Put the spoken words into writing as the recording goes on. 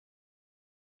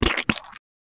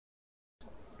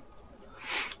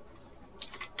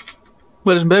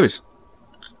Ladies and babies.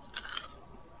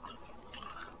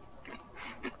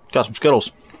 Got some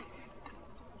Skittles.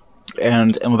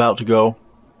 And I'm about to go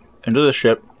into this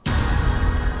ship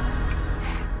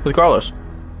with Carlos.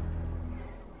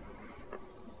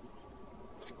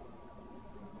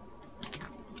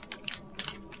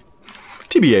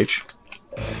 TBH.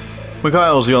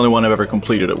 Mikhail's the only one I've ever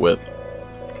completed it with.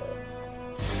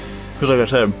 Because like I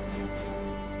said,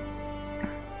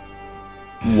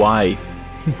 why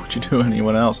would you do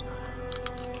anyone else?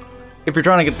 If you're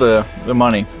trying to get the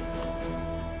money,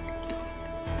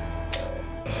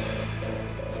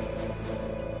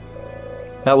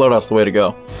 that loadout's the way to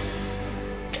go.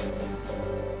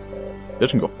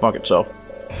 This can go fuck itself.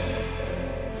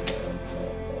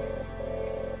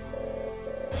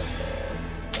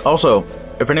 Also,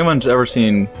 if anyone's ever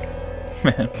seen,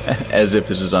 as if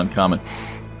this is uncommon,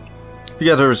 if you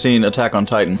guys have ever seen Attack on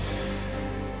Titan,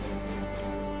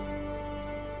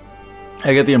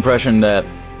 I get the impression that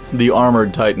the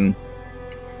armored Titan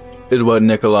is what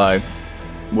Nikolai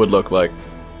would look like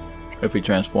if he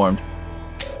transformed.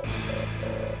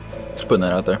 Just putting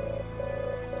that out there.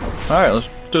 Alright, let's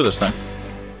do this thing.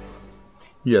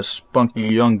 Yes, spunky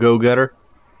young go-getter.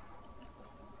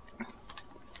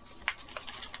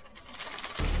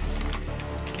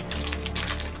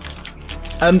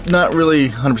 I'm not really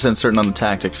 100% certain on the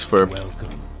tactics for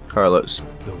Carlos,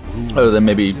 other than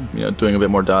maybe, doing a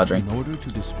bit more dodging. In order to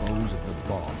dispose of the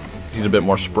bomb, He's a bit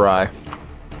more spry.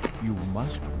 you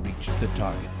must reach the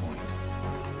target point.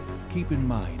 Keep in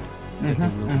mind that there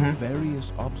will be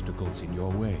various obstacles in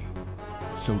your way,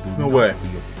 so do not way.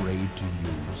 be afraid to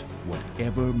use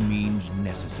whatever means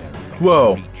necessary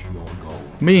Whoa. to reach your goal.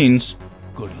 Means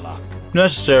Good luck.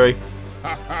 necessary.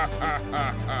 I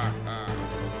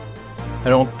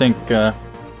don't think your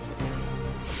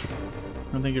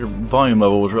volume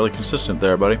level was really consistent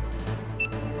there, buddy.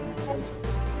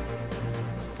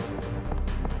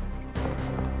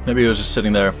 Maybe he was just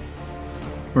sitting there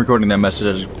recording that message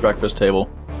at his breakfast table,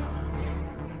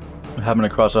 happened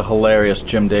across a hilarious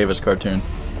Jim Davis cartoon.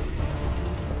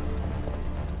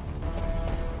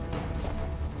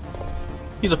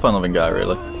 He's a fun-loving guy,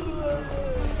 really.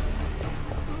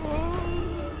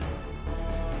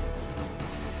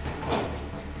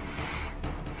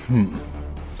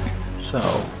 So,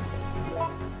 I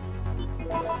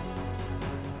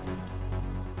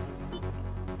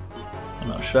don't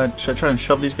know, should I try and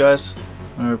shove these guys?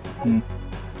 Or,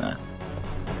 nah.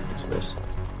 What's this?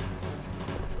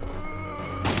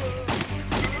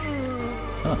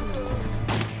 Huh.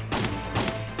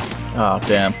 Oh,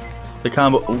 damn. The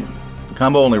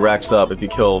combo only racks up if you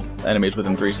kill enemies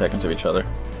within 3 seconds of each other.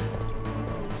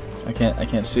 I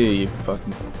can't see you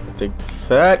fucking big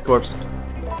fat corpse.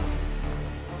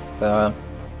 I'm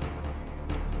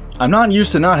not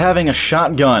used to not having a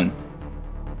shotgun.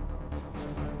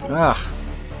 I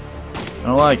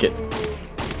don't like it.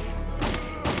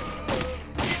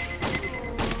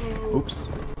 Oops,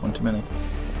 one too many.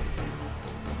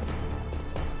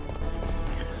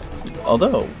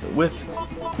 Although, with...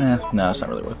 no, it's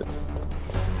not really worth it.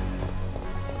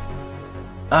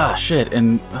 Shit,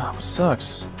 and... what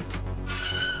sucks?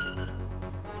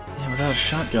 Yeah, without a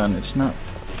shotgun, it's not...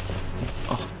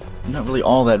 not really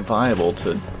all that viable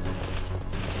to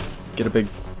get a big...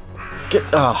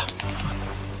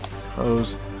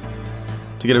 Crows.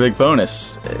 To get a big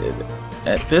bonus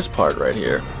at this part right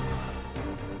here.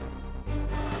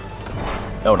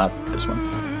 Oh, not this one.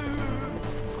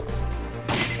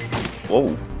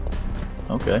 Whoa.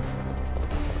 Okay.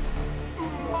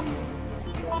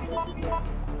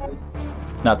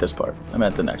 Not this part. I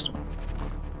meant the next one.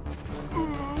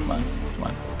 Come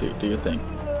on. Do your thing.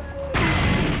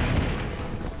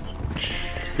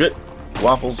 Shit.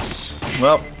 Waffles.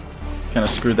 Well, kind of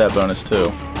screwed that bonus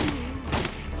too.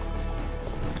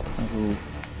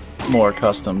 More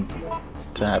accustomed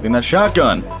to having that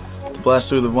shotgun to blast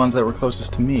through the ones that were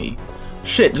closest to me.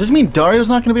 Shit, does this mean Dario's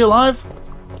not gonna be alive?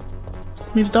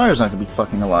 This means Dario's not gonna be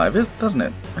fucking alive, doesn't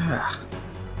it? Ugh.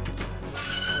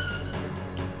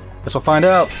 Guess we'll find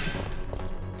out.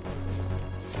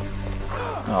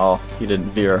 Oh, he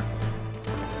didn't veer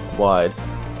wide.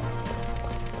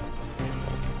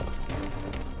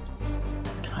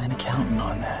 Kinda counting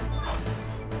on that.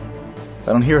 If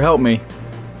I don't hear help me.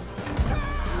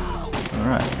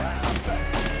 Alright. I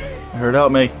heard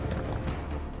help me.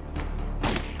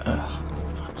 Ugh,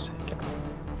 for fuck's sake.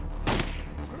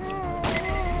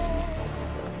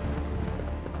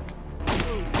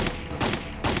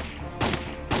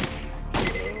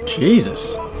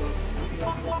 Jesus.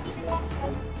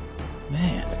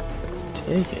 Man,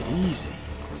 take it easy.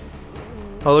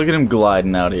 Oh, look at him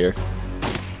gliding out here.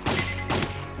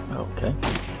 Okay.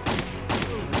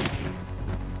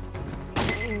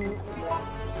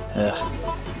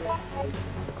 Ugh.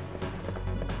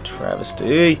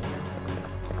 Travesty.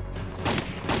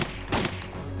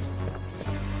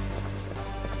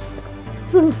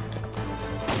 Woo.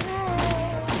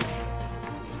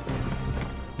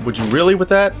 Would you really with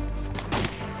that?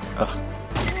 Ugh.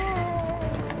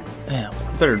 Damn,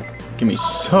 you better give me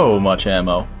so much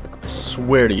ammo. I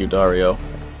swear to you, Dario.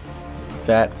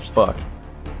 Fat fuck.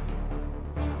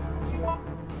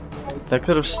 That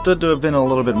could have stood to have been a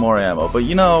little bit more ammo, but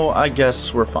you know, I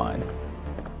guess we're fine.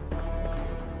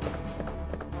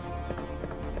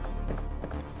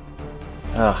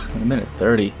 Ugh, in a minute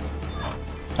 30.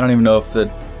 I don't even know if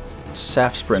the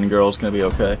Safsprin girl's gonna be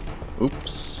okay.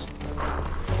 Oops.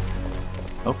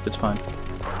 Oh, it's fine.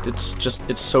 It's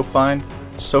so fine.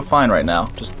 It's so fine right now.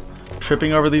 Just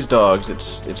tripping over these dogs,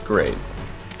 it's great.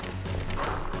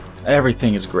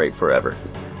 Everything is great forever.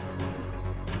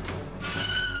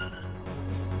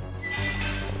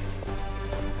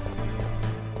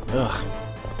 Ugh.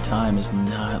 Time is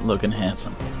not looking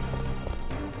handsome.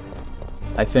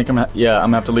 I think I'm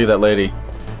gonna have to leave that lady.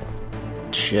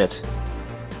 Shit.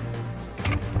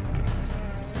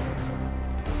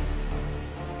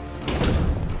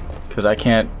 Because I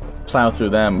can't plow through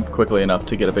them quickly enough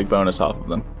to get a big bonus off of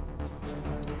them.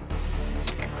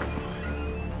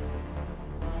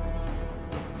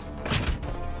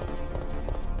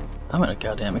 I'm gonna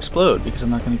goddamn explode because I'm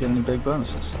not gonna get any big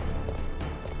bonuses.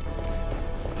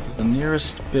 Because the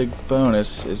nearest big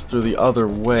bonus is through the other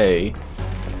way.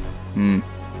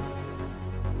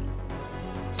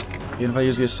 Even if I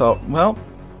use the assault, well,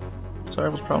 sorry,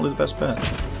 was probably the best bet.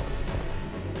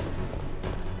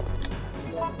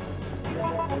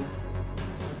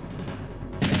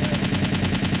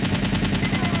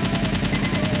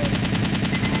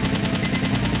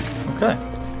 Okay.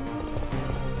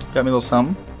 Got me a little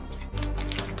something.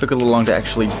 Took a little long to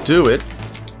actually do it.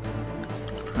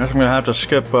 I guess I'm gonna have to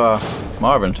skip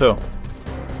Marvin too.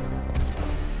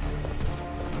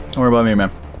 Don't worry about me, man.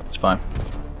 It's fine.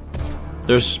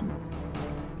 There's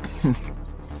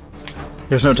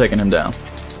no taking him down.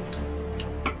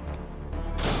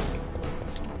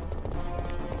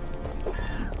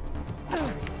 I'm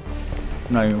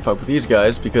not even gonna fuck with these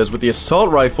guys because with the assault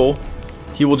rifle,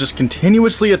 he will just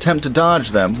continuously attempt to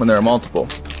dodge them when there are multiple.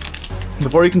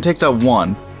 Before he can take down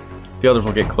one, the others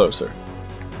will get closer.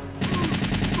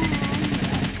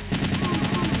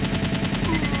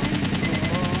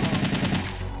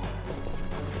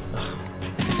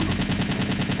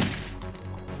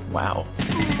 Wow.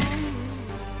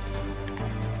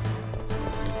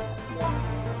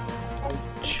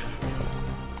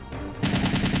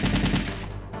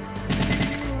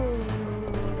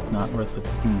 Not worth it.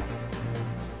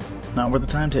 Not worth the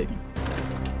time taking.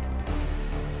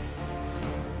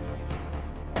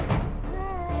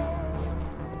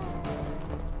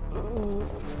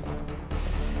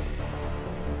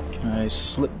 Can I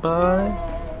slip by?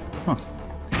 Huh.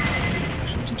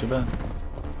 Actually, wasn't too bad.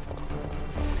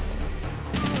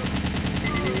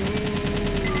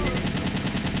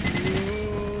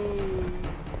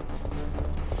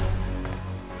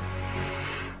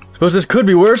 Suppose this could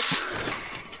be worse,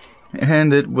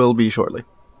 and it will be shortly.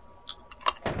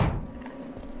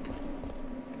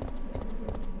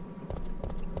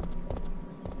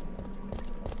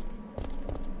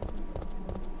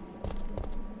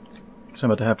 So I'm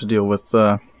about to have to deal with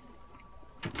this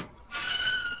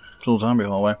little zombie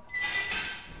hallway.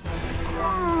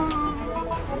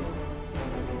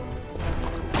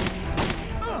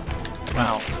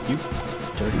 Wow, you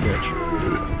dirty bitch.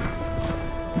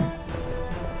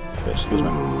 Okay, excuse me.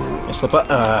 Hey, slip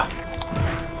up.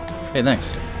 Hey,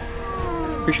 thanks.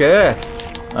 Appreciate it.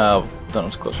 Oh, that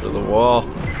was closer to the wall.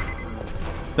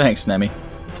 Thanks, Nemi.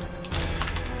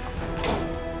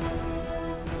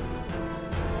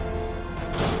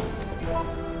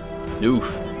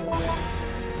 Oof.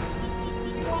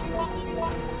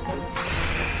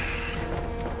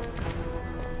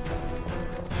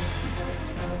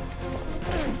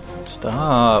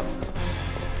 Stop.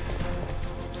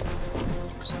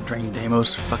 Drain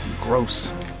Deimos, fucking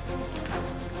gross.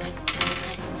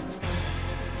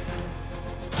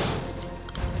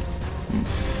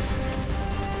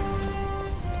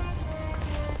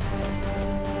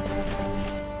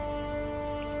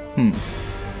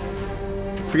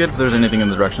 Forget if there's anything in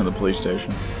the direction of the police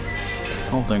station. I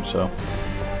don't think so.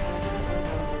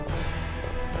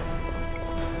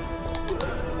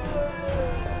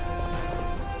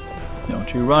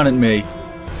 Don't you run at me.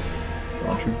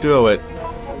 Don't you do it.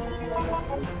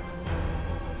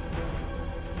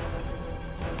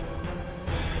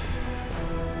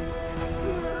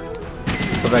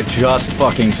 What did I just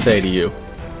fucking say to you?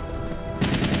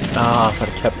 Ah, if I'd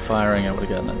have kept firing, I would have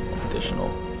gotten an additional.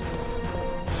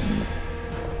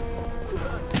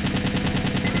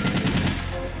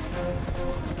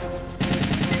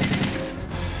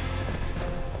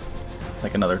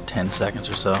 Like another 10 seconds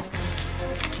or so.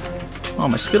 Oh,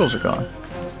 my Skittles are gone.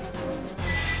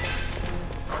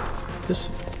 This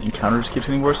encounter just keeps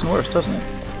getting worse and worse, doesn't it?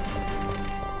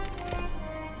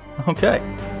 Okay.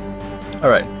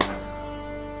 Alright.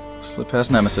 Slip past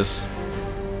Nemesis.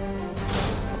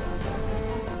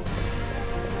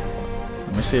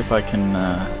 Let me see if I can,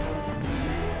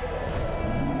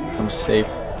 if I'm safe.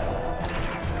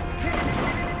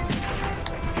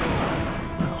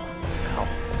 Ow.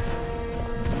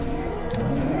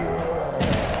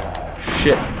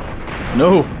 Shit.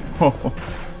 No!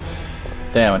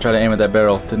 Damn, I tried to aim at that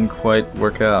barrel. Didn't quite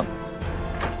work out.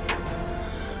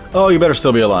 Oh, you better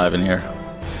still be alive in here.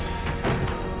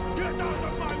 Get out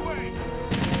of my way.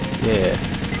 Yeah.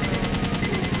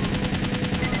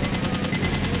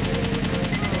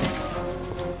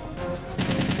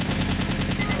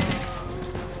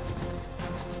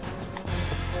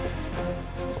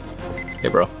 Hey,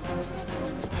 bro. You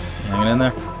hanging in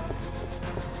there?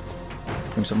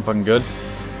 Give me something fucking good.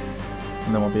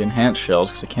 And then we'll be enhanced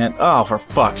shells, because I can't... Oh, for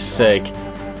fuck's sake.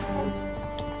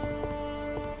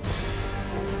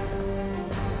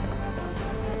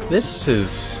 This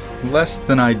is less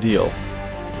than ideal.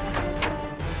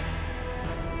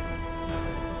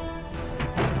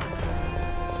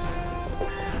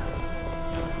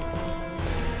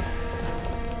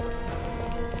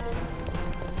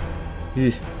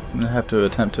 I'm gonna have to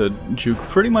attempt to juke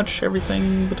pretty much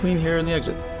everything between here and the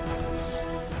exit.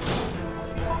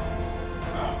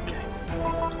 Okay.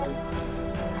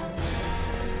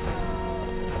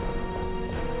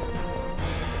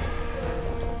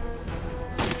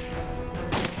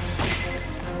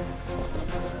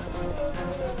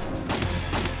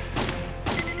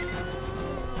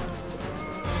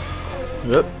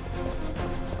 Yep.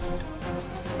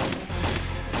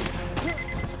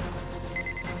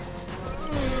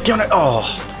 Damn it!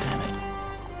 Oh, damn it!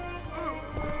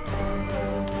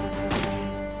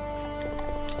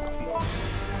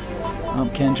 Oh,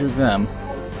 can't juke them.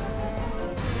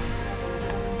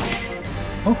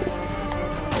 Oh,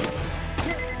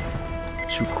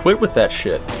 you quit with that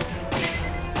shit.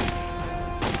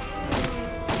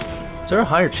 Is there a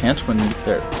higher chance when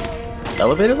they're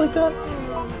elevated like that?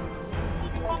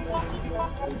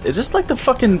 Is this like the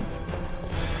fucking...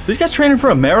 These guys training for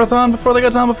a marathon before they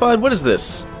got zombified? What is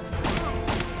this?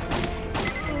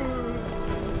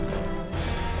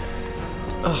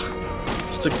 Ugh.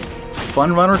 Just a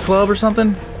fun runner club or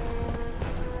something?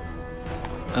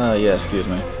 Yeah, excuse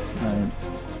me. I'm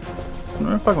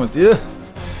not fucking with you.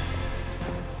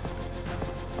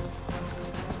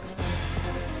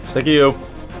 Sick of you.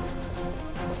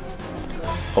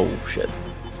 Oh, shit.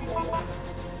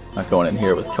 Not going in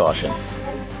here with caution.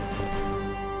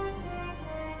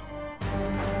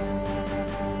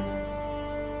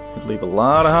 Could leave a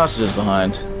lot of hostages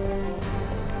behind.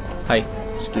 Hi.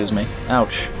 Excuse me.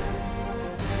 Ouch.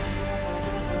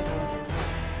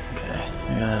 Okay.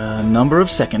 I got a number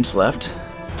of seconds left.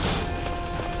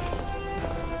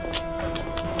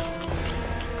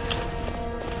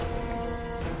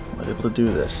 I'll be able to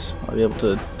do this. I'll be able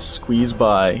to squeeze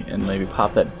by and maybe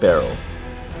pop that barrel.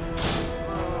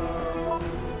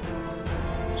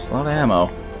 There's a lot of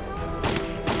ammo.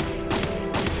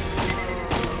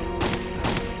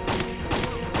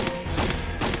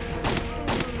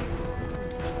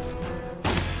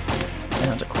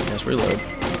 That's a quick ass reload.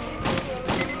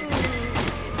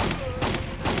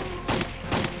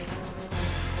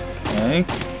 Okay.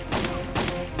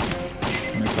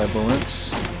 25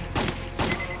 bullets.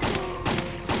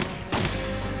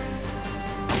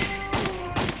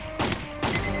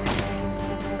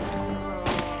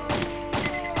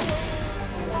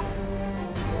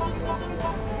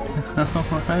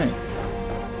 Alright.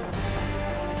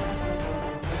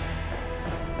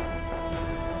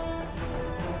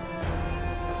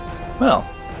 Well,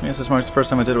 I guess this marks the first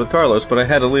time I did it with Carlos, but I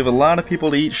had to leave a lot of people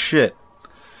to eat shit.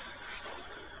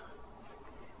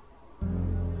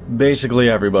 Basically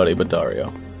everybody but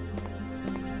Dario.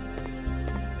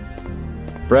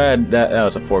 Brad, that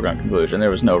was a foregone conclusion.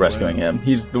 There was no rescuing him.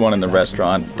 He's the one in the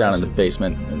restaurant, down in the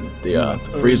basement, in the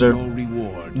freezer.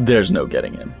 There's no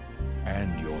getting him.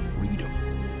 And your freedom.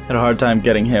 Had a hard time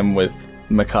getting him with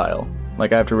Mikhail.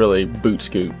 Like, I have to really boot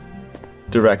scoot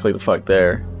directly the fuck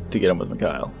there to get him with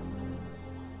Mikhail.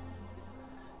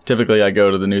 Typically, I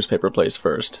go to the newspaper place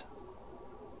first.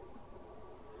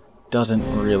 Doesn't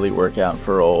really work out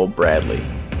for old Bradley.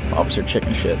 Officer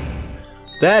Chicken Shit.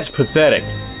 That's pathetic.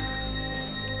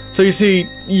 So you see,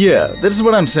 yeah, this is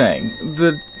what I'm saying.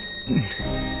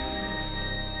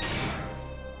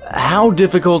 How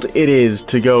difficult it is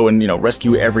to go and, you know,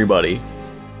 rescue everybody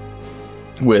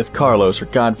with Carlos, or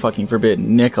God fucking forbid,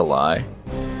 Nikolai.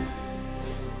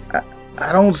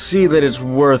 I don't see that it's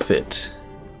worth it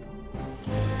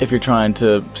if you're trying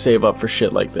to save up for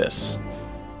shit like this.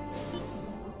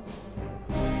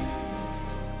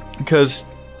 Because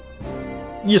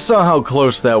you saw how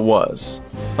close that was.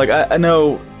 Like, I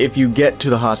know if you get to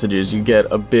the hostages, you get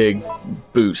a big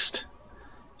boost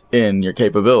in your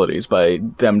capabilities by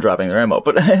them dropping their ammo.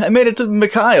 But I made it to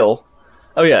Mikhail.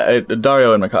 Oh yeah,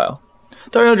 Dario and Mikhail.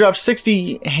 Dario dropped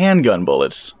 60 handgun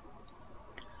bullets.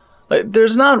 Like,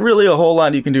 there's not really a whole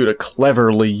lot you can do to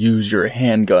cleverly use your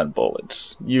handgun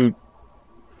bullets. If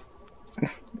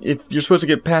you're supposed to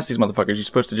get past these motherfuckers, you're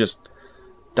supposed to just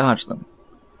dodge them.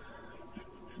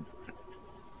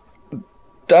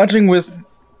 Dodging with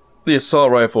the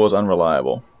assault rifle is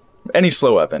unreliable. Any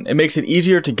slow weapon. It makes it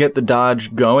easier to get the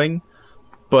dodge going,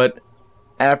 but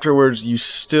afterwards you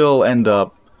still end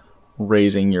up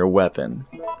raising your weapon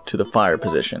to the fire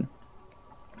position.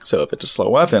 So if it's a slow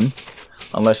weapon,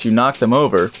 unless you knock them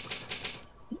over,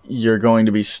 you're going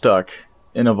to be stuck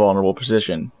in a vulnerable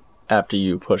position after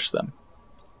you push them.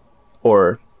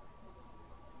 Or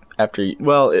after you,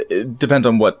 well, it depends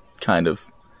on what kind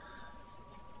of,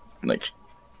 like,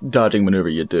 dodging maneuver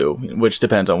you do, which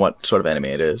depends on what sort of enemy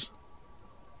it is.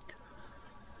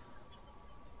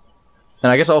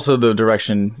 And I guess also the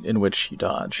direction in which you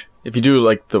dodge. If you do,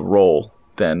 like, the roll,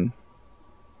 then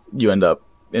you end up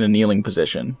in a kneeling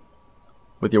position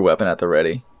with your weapon at the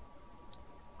ready.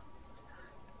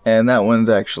 And that one's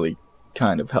actually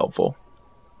kind of helpful.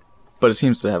 But it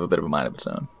seems to have a bit of a mind of its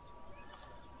own.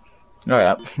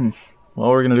 Alright, well,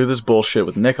 we're gonna do this bullshit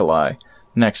with Nikolai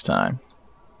next time.